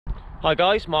Hi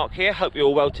guys, Mark here, hope you're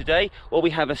all well today. Well,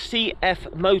 we have a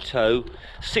Cfmoto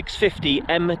 650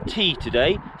 MT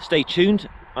today. Stay tuned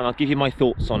and I'll give you my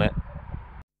thoughts on it.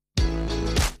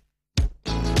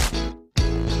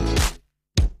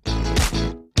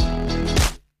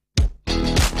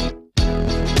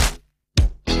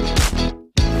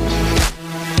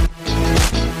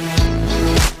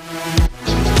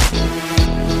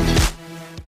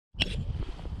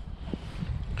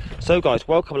 So guys,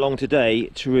 welcome along today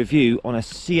to review on a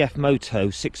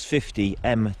Cfmoto 650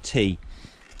 MT.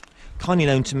 Kindly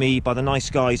known to me by the nice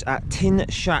guys at Tin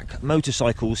Shack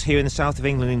Motorcycles here in the south of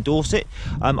England in Dorset.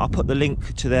 I'll put the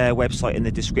link to their website in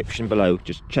the description below,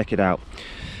 just check it out.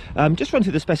 Just run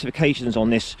through the specifications on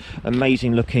this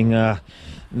amazing looking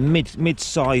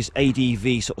mid-size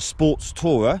ADV sort of sports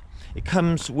tourer. It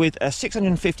comes with a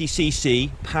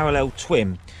 650cc parallel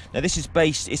twin. Now this is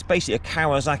it's basically a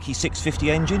Kawasaki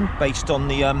 650 engine based on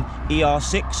the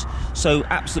ER6, so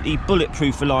absolutely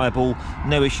bulletproof, reliable,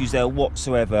 no issues there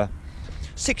whatsoever.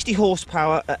 60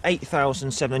 horsepower at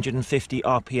 8,750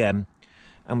 RPM,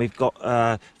 and we've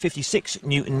got 56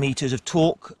 Newton meters of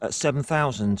torque at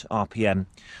 7,000 RPM.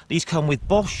 These come with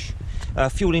Bosch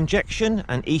fuel injection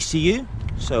and ECU,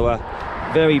 so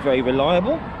very, very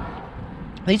reliable.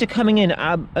 These are coming in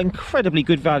at incredibly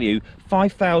good value,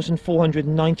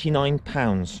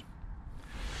 £5,499.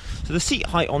 So the seat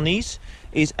height on these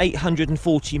is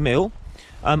 840mm.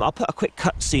 I'll put a quick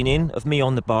cutscene in of me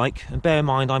on the bike, and bear in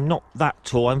mind I'm not that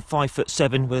tall, I'm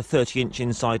 5'7" with a 30-inch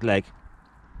inside leg.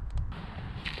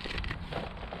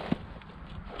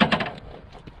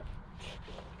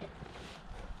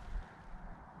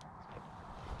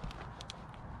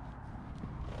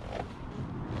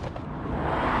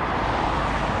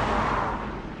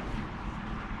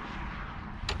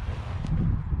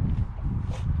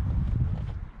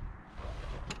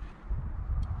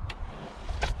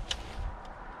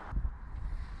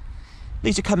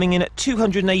 These are coming in at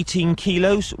 218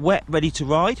 kilos, wet, ready to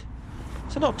ride,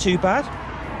 so not too bad.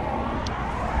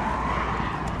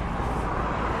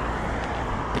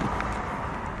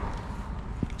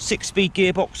 Six-speed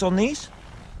gearbox on these.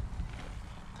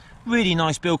 Really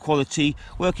nice build quality,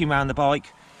 working around the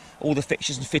bike. All the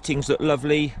fixtures and fittings look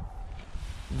lovely,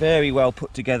 very well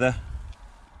put together.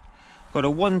 Got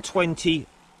a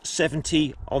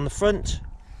 120/70 on the front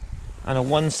and a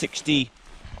 160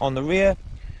 on the rear.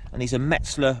 And these are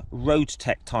Metzler Road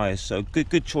Tech tyres, so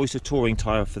good choice of touring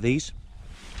tyre for these.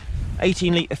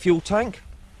 18 litre fuel tank.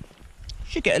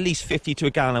 Should get at least 50 to a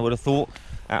gallon, I would have thought,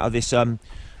 out of this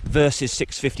Versus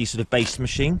 650 sort of base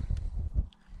machine.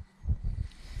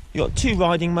 You've got two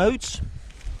riding modes,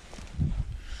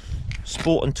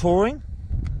 Sport and Touring.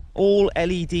 All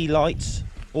LED lights,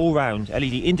 all round.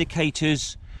 LED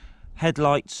indicators,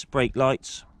 headlights, brake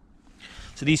lights.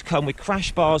 So these come with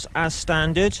crash bars as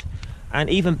standard. And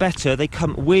even better, they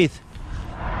come with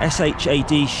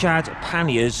shad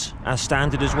panniers as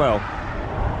standard as well.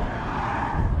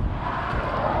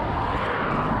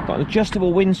 Got an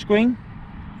adjustable windscreen.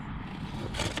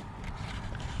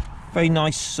 Very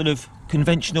nice sort of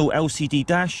conventional LCD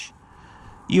dash.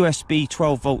 USB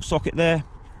 12-volt socket there.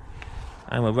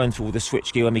 And we'll run through all the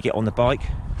switchgear when we get on the bike.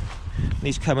 And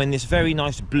these come in this very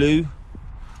nice blue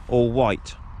or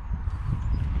white.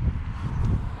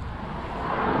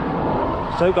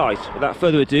 So guys, without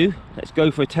further ado, let's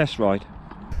go for a test ride.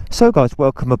 So guys,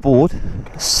 welcome aboard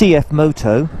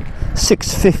Cfmoto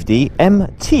 650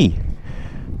 MT.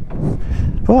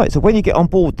 Right, so when you get on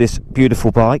board this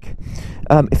beautiful bike,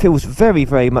 it feels very,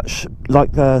 very much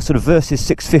like the sort of Versus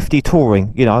 650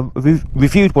 touring. You know, I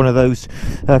reviewed one of those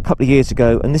a couple of years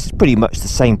ago, and this is pretty much the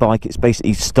same bike. It's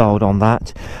basically styled on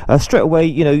that. Straight away,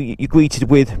 you know, you're greeted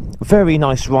with very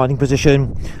nice riding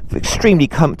position, extremely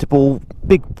comfortable,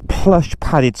 big plush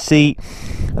padded seat,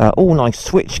 all nice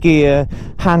switch gear,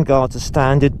 handguards are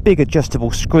standard, big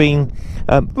adjustable screen.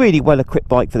 Really well equipped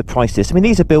bike for the price list. I mean,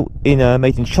 these are built in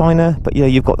made in China, but you know,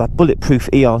 you've got that bulletproof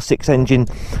ER6 engine,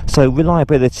 so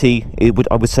reliability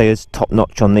I would say is top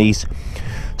notch on these.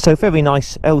 So very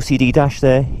nice LCD dash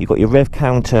there. You've got your rev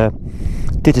counter,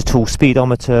 digital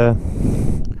speedometer,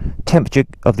 temperature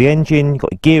of the engine. You've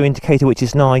got a gear indicator, which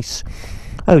is nice.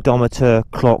 Odometer,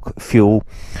 clock, fuel,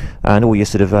 and all your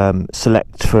sort of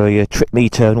select for your trip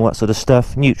meter and all that sort of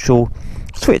stuff. Neutral,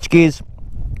 switch gears.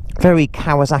 Very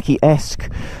Kawasaki-esque,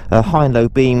 high and low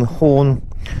beam, horn,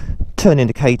 turn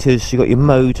indicators. You've got your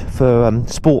mode for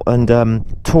sport and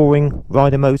touring,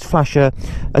 rider modes, flasher,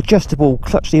 adjustable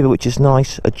clutch lever, which is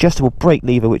nice, adjustable brake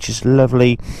lever, which is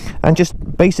lovely, and just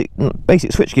basic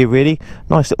switchgear really.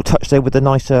 Nice little touch there with the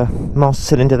nicer master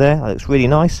cylinder there, that looks really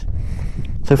nice.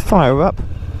 So fire up,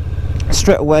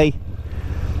 straight away,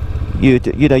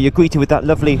 you're greeted with that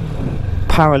lovely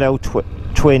parallel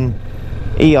twin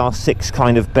ER6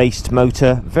 kind of based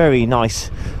motor. Very nice,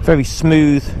 very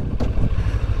smooth,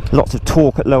 lots of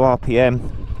torque at low RPM.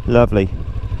 Lovely.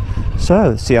 So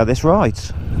let's see how this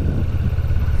rides.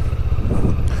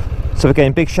 So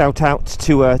again, big shout out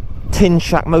to Tin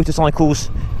Shack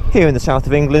Motorcycles here in the south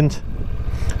of England.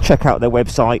 Check out their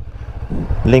website,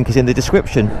 link is in the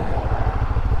description.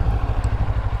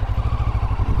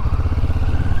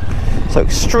 So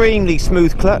extremely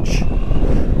smooth clutch,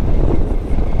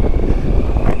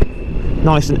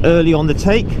 nice and early on the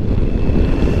take.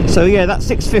 So yeah, that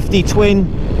 650 twin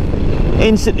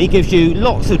instantly gives you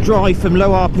lots of drive from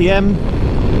low RPM,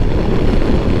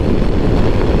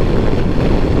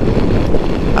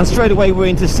 and straight away we're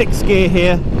into 6th gear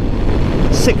here,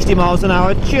 60 miles an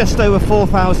hour, just over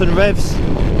 4,000 revs.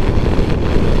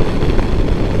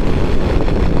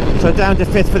 So down to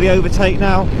 5th for the overtake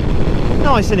now.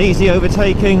 Nice and easy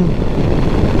overtaking.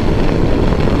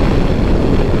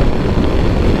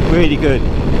 Really good.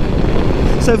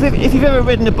 So if you've ever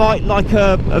ridden a bike like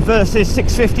a Versys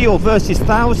 650 or Versys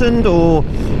 1000 or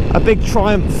a big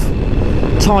Triumph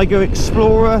Tiger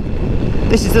Explorer,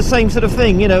 this is the same sort of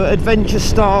thing, you know, adventure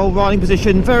style riding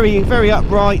position, very, very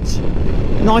upright,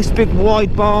 nice big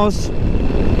wide bars,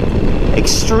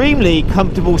 extremely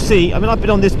comfortable seat. I mean, I've been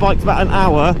on this bike for about an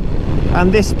hour,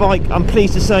 and this bike, I'm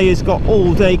pleased to say, has got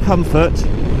all day comfort.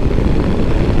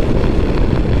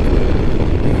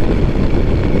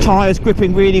 Tyres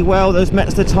gripping really well, those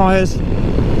Metzler tyres.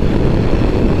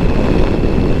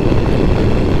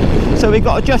 So we've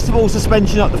got adjustable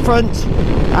suspension up the front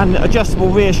and adjustable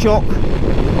rear shock,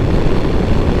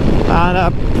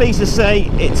 and pleased to say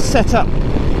it's set up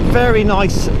very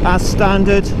nice as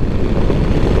standard.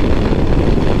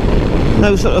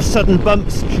 No sort of sudden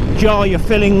bumps jar your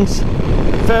fillings.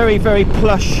 Very, very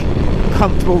plush,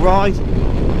 comfortable ride.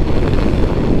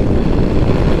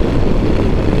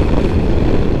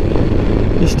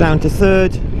 Just down to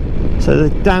 3rd, so the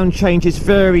down change is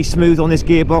very smooth on this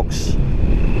gearbox,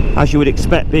 as you would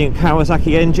expect being a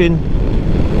Kawasaki engine.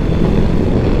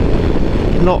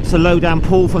 Lots of low down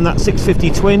pull from that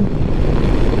 650 twin.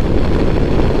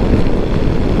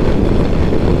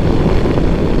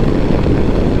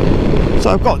 So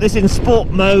I've got this in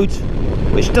sport mode,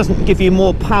 which doesn't give you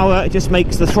more power, it just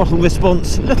makes the throttle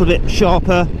response a little bit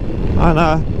sharper, and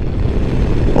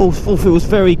all feels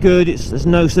very good. There's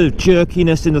no sort of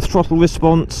jerkiness in the throttle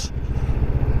response,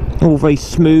 all very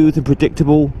smooth and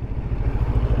predictable.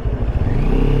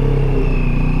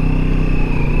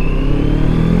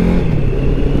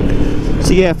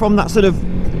 So yeah, from that sort of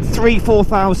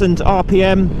 3,000–4,000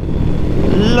 RPM,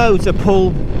 loads of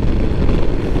pull,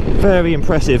 very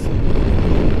impressive.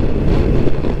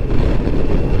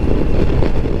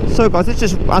 So guys, it's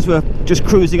just, as we're just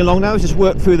cruising along now, let's just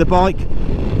work through the bike.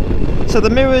 So the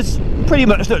mirrors pretty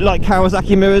much look like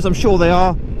Kawasaki mirrors, I'm sure they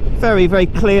are. Very, very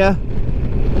clear.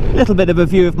 Little bit of a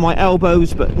view of my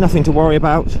elbows, but nothing to worry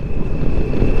about.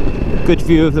 Good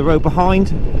view of the road behind.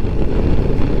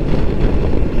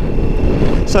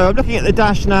 So I'm looking at the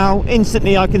dash now.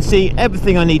 Instantly I can see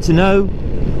everything I need to know.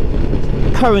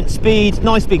 Current speed,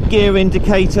 nice big gear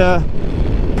indicator,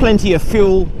 plenty of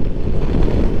fuel.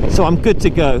 So I'm good to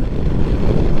go.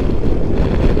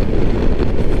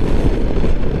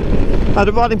 Now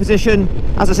the riding position,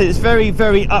 as I said, it's very,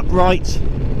 very upright.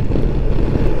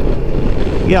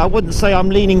 Yeah, I wouldn't say I'm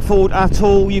leaning forward at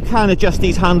all. You can adjust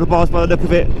these handlebars by the look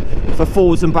of it for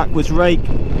forwards and backwards rake,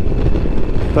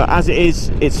 but as it is,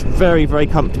 it's very, very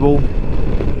comfortable.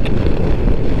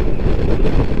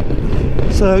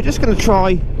 So just going to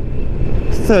try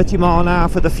 30 mile an hour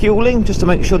for the fueling, just to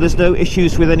make sure there's no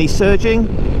issues with any surging.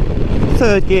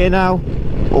 3rd gear now,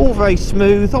 all very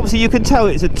smooth. Obviously you can tell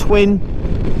it's a twin,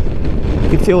 you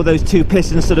can feel those 2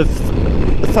 pistons sort of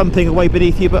thumping away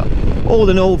beneath you, but all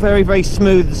in all very, very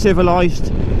smooth and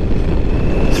civilised.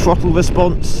 Throttle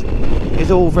response is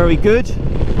all very good.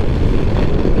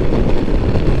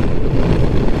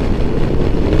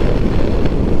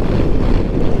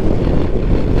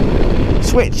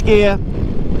 Switch gear,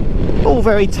 all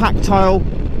very tactile,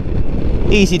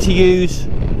 easy to use.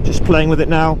 Just playing with it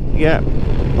now, yeah,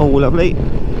 all lovely.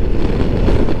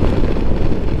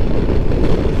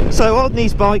 So on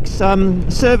these bikes,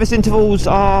 service intervals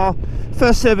are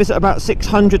first service at about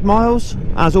 600 miles,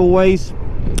 as always,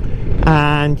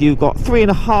 and you've got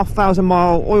 3,500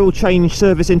 mile oil change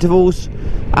service intervals,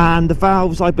 and the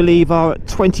valves I believe are at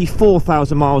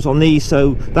 24,000 miles on these,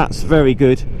 so that's very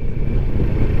good.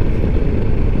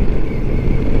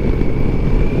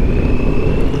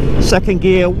 Second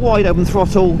gear, wide open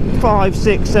throttle, 5,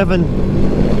 6, 7.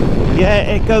 Yeah,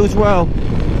 it goes well.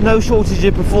 no shortage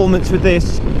of performance with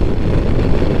this.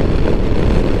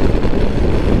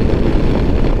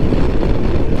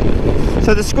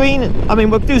 So the screen, I mean,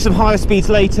 we'll do some higher speeds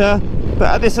later, but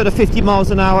at this sort of 50 miles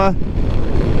an hour,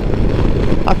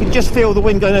 I can just feel the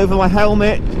wind going over my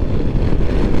helmet.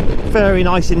 Very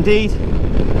nice indeed.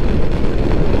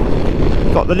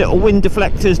 Got the little wind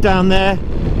deflectors down there,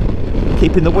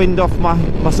 keeping the wind off my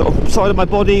sort of side of my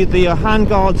body. The hand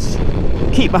guards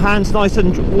keep my hands nice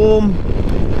and warm.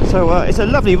 So it's a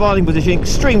lovely riding position,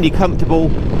 extremely comfortable.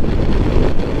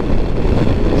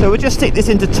 So we'll just stick this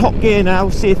into top gear now,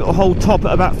 see if it'll hold top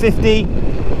at about 50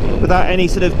 without any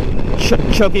sort of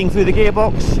chugging through the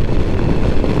gearbox.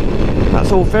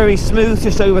 That's all very smooth,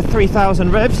 just over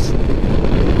 3,000 revs.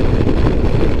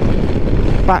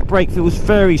 Back brake feels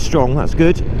very strong, that's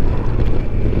good.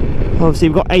 Obviously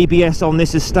we've got ABS on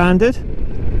this as standard.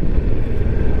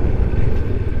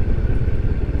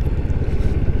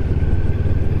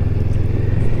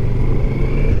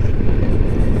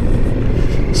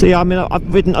 See, I mean,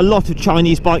 I've ridden a lot of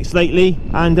Chinese bikes lately,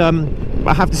 and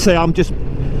I have to say I'm just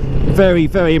very,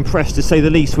 very impressed, to say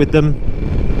the least, with them.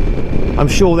 I'm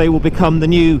sure they will become the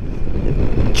new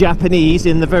Japanese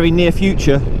in the very near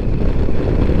future.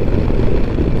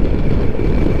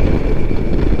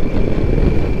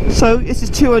 So this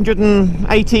is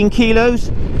 218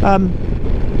 kilos,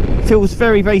 feels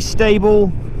very, very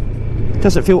stable,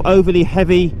 doesn't feel overly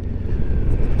heavy,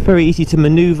 very easy to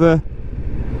manoeuvre.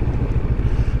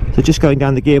 So just going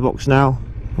down the gearbox now,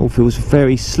 all feels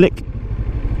very slick,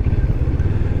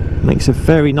 makes a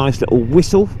very nice little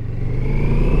whistle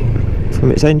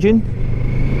from its engine.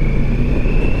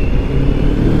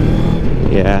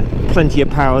 Yeah, plenty of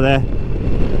power there,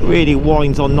 really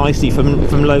winds on nicely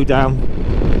from low down.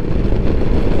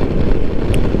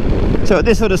 So at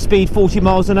this sort of speed, 40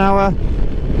 miles an hour,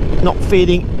 not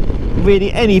feeling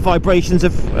really any vibrations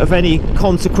of any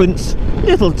consequence.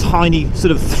 Little tiny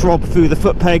sort of throb through the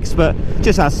foot pegs, but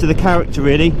just adds to the character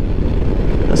really.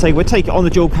 I say we'll take it on the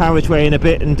dual carriageway in a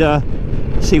bit and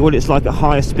see what it's like at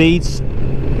higher speeds.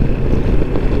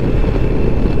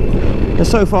 And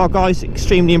so far, guys,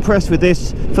 extremely impressed with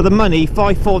this. For the money,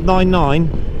 5,499,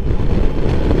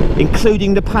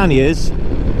 including the panniers,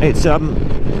 it's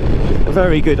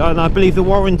very good. And I believe the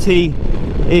warranty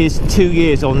is 2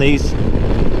 years on these.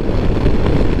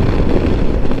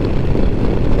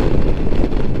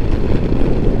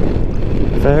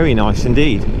 Very nice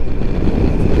indeed.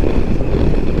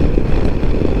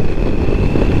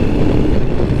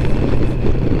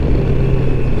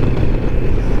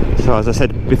 So as I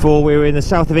said before, we're in the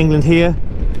south of England here,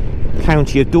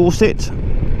 county of Dorset.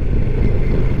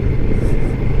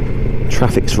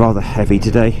 Traffic's rather heavy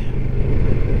today.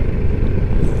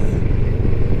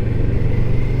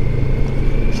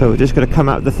 So we're just going to come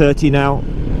out of the 30 now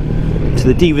to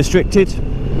the de-restricted.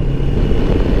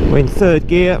 We're in third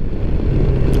gear,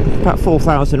 about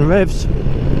 4,000 revs.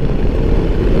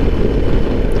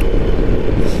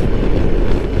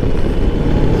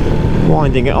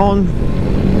 Winding it on.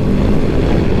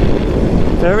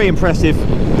 Very impressive,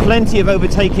 plenty of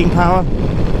overtaking power.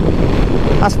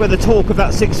 That's where the torque of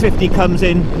that 650 comes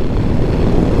in.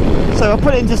 So I'll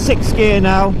put it into 6th gear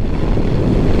now,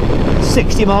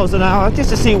 60 miles an hour,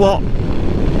 just to see what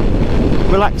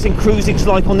relaxing cruising's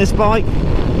like on this bike.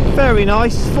 Very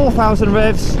nice, 4,000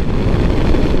 revs,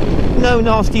 no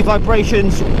nasty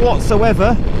vibrations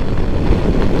whatsoever,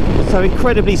 so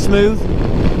incredibly smooth.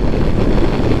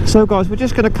 So guys, we're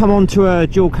just going to come on to a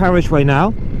dual carriageway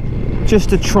now, just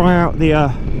to try out the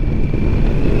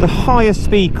higher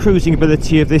speed cruising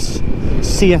ability of this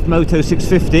Cfmoto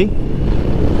 650.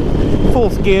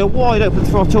 4th gear, wide open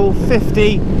throttle,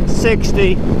 50,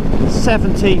 60,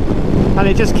 70, and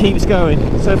it just keeps going.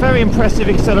 So very impressive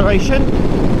acceleration.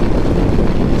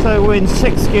 So we're in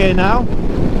 6th gear now,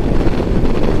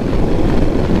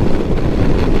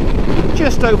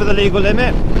 just over the legal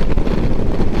limit,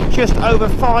 just over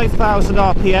 5,000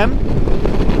 RPM.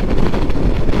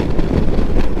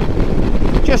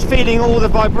 Just feeling all the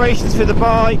vibrations through the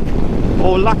bike,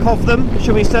 or lack of them,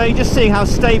 shall we say, just seeing how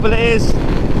stable it is.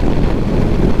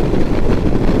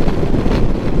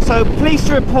 So pleased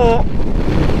to report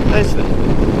there's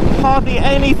hardly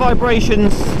any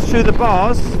vibrations through the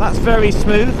bars, that's very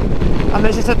smooth, and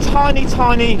there's just a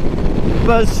tiny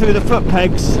buzz through the foot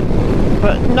pegs,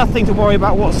 but nothing to worry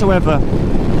about whatsoever.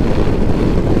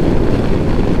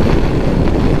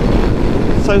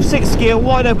 So 6th gear,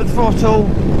 wide open throttle,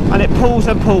 and it pulls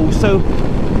and pulls, so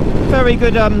very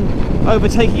good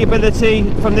overtaking ability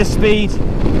from this speed.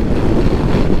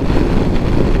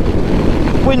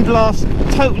 Wind blast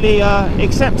totally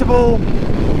acceptable.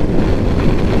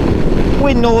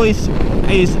 Wind noise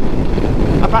is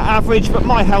about average, but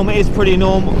my helmet is pretty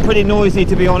noisy,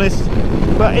 to be honest.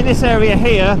 But in this area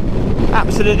here,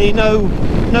 absolutely no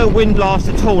wind blast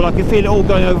at all. I can feel it all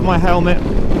going over my helmet.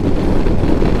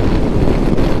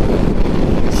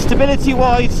 Stability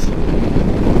wise,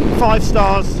 5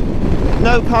 stars.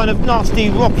 No kind of nasty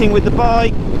rocking with the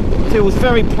bike. Feels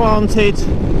very planted.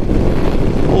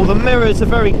 All the mirrors are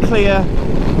very clear.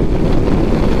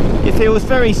 It feels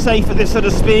very safe at this sort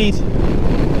of speed.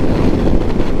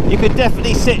 You could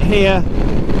definitely sit here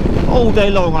all day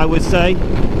long, I would say.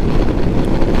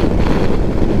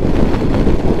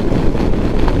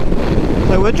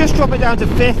 So we'll just drop it down to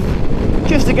 5th,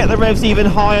 just to get the revs even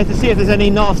higher, to see if there's any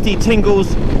nasty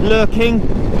tingles lurking.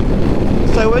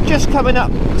 So we're just coming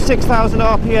up 6,000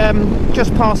 RPM,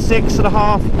 just past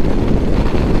 6.5.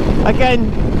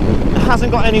 Again, it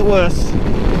hasn't got any worse.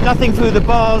 Nothing through the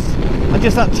bars, and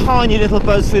just that tiny little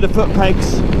buzz through the foot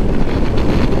pegs.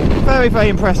 Very, very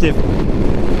impressive.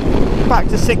 Back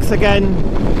to 6th again.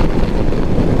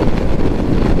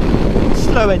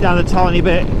 Slow it down a tiny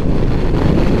bit.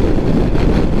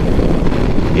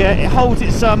 Yeah, it holds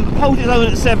its own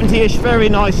at 70-ish very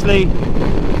nicely.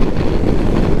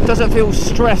 Doesn't feel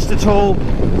stressed at all.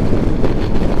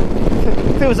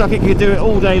 Feels like it could do it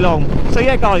all day long. So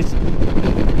yeah, guys,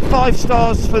 5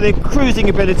 stars for the cruising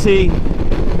ability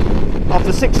of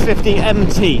the 650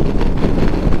 MT.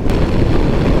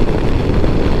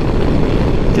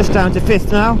 Just down to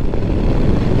 5th now.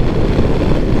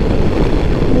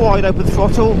 Wide open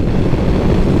throttle.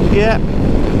 Yeah.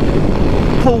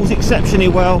 Pulls exceptionally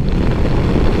well.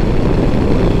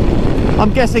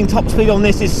 I'm guessing top speed on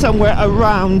this is somewhere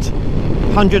around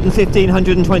 115,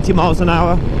 120 miles an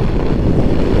hour.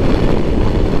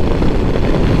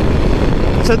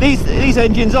 So these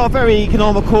engines are very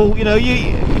economical. You know,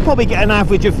 you probably get an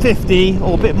average of 50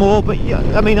 or a bit more, but yeah,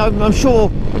 I mean, I'm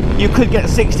sure you could get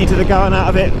 60 to the gallon out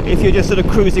of it if you're just sort of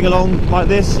cruising along like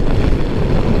this.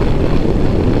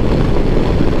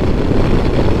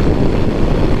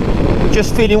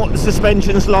 Just feeling what the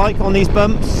suspension's like on these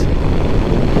bumps.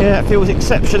 Yeah, it feels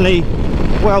exceptionally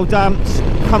well damped,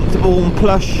 comfortable and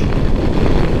plush.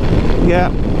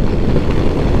 Yeah.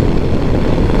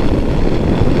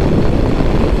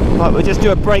 Right, we'll just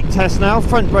do a brake test now,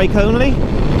 front brake only.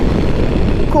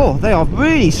 Cool, they are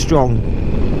really strong.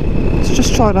 Let's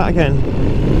just try that again.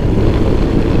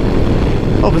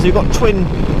 Obviously we've got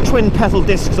twin pedal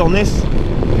discs on this.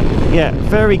 Yeah,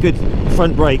 very good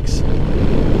front brakes.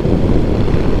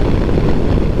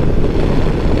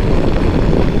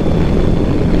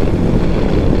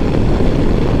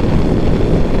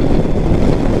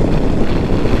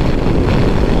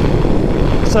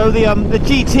 So the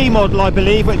GT model, I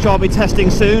believe, which I'll be testing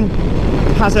soon,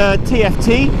 has a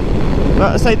TFT,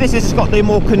 but I say this has got the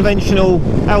more conventional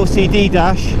LCD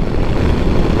dash,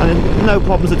 and no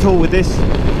problems at all with this.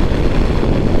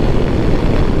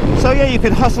 So yeah, you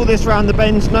can hustle this round the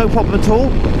bends, no problem at all.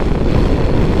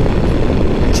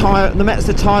 The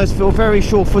Metzer tyres feel very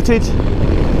sure-footed.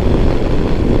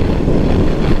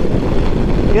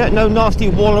 Yeah, no nasty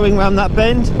wallowing around that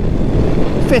bend.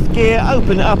 5th gear,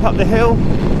 open it up the hill.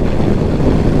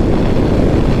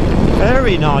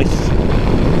 Very nice.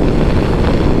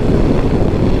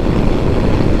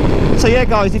 So yeah,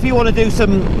 guys, if you want to do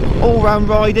some all-round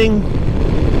riding,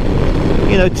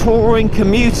 you know, touring,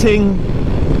 commuting,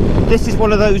 this is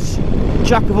one of those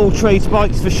jack-of-all-trades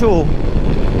bikes for sure.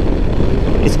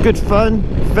 It's good fun,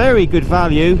 very good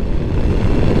value,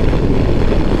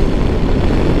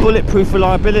 bulletproof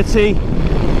reliability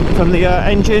from the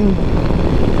engine.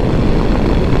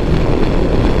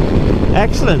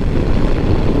 Excellent.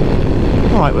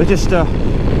 Right, we'll just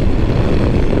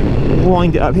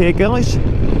wind it up here, guys.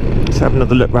 Let's have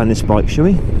another look around this bike, shall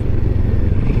we?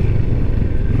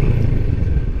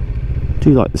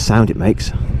 Do like the sound it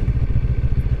makes.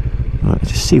 Right, let's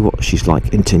just see what she's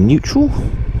like into neutral.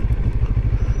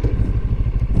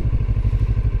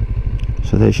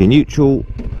 So there's your neutral,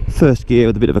 1st gear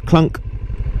with a bit of a clunk.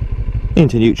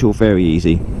 Into neutral, very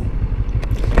easy.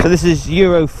 So this is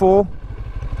Euro 4.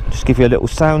 Just give you a little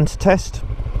sound test.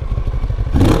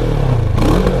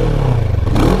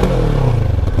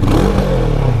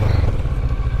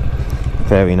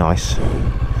 Very nice.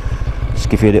 Just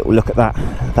give you a little look at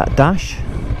that dash.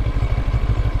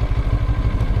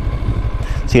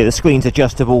 So yeah, the screen's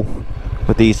adjustable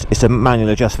with these. It's a manual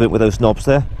adjustment with those knobs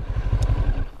there.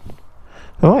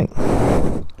 Alright.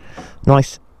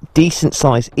 Nice, decent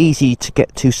size, easy to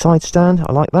get to side stand.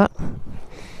 I like that.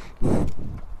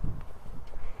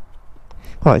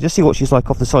 Alright, just see what she's like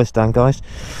off the side stand, guys.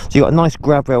 So you've got a nice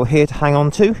grab rail here to hang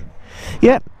on to.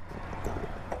 Yep.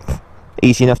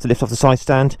 easy enough to lift off the side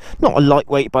stand. Not a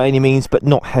lightweight by any means, but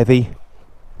not heavy,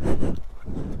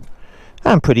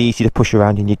 and pretty easy to push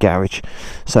around in your garage,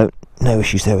 so no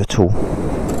issues there at all.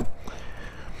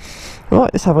 Right,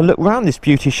 let's have a look around this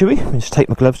beauty, shall we? Let me just take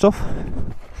my gloves off.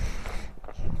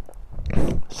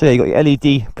 So yeah, you got your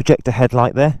LED projector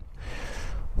headlight there.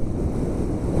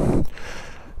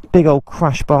 Big old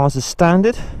crash bars as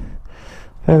standard.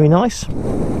 Very nice.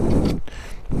 So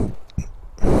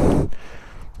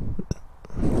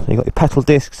you got your pedal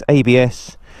discs,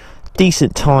 ABS,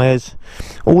 decent tyres,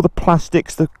 all the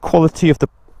plastics, the quality of the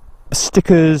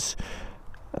stickers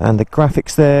and the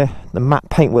graphics there, the matte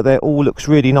paintwork there, all looks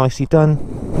really nicely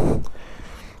done.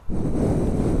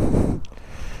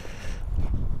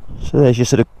 So there's your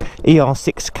sort of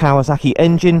ER6 Kawasaki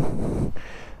engine,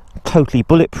 totally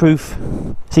bulletproof.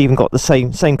 It's even got the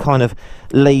same kind of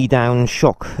lay down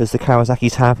shock as the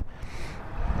Kawasaki's have.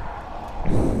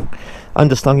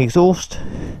 Underslung exhaust.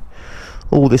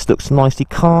 All this looks nicely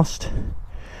cast.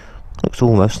 Looks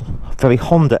almost very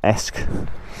Honda-esque.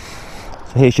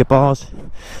 So here's your bars.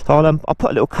 So I'll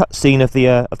put a little cutscene of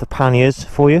the panniers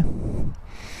for you.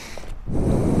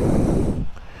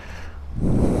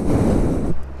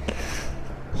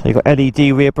 So you've got LED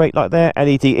rear brake light there,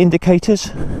 LED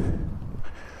indicators.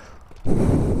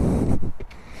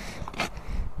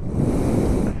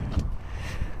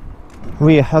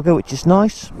 Rear hugger, which is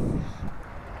nice.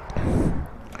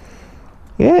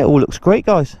 Yeah, it all looks great,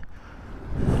 guys.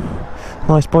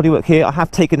 Nice bodywork here. I have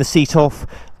taken the seat off.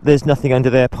 There's nothing under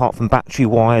there apart from battery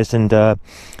wires and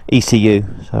ECU.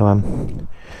 So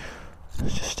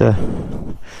let's just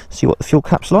see what the fuel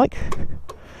cap's like.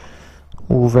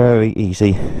 All very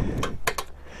easy.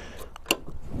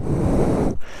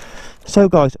 So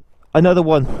guys, another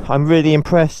one. I'm really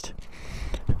impressed.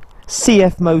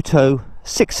 Cfmoto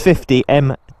 650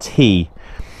 MT.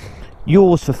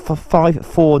 Yours for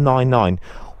 5499.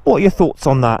 What are your thoughts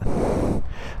on that?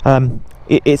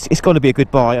 It's got to be a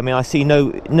good buy. I mean, I see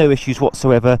no issues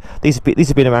whatsoever. These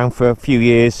have been around for a few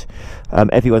years.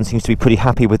 Everyone seems to be pretty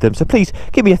happy with them. So please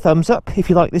give me a thumbs up if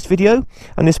you like this video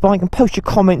and this bike, and post your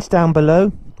comments down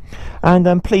below.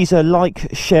 And please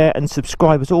like, share and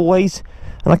subscribe as always.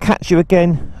 And I'll catch you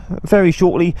again very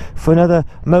shortly for another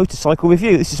motorcycle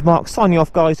review. This is Mark signing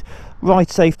off, guys. Ride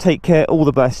safe, take care, all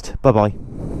the best. Bye bye.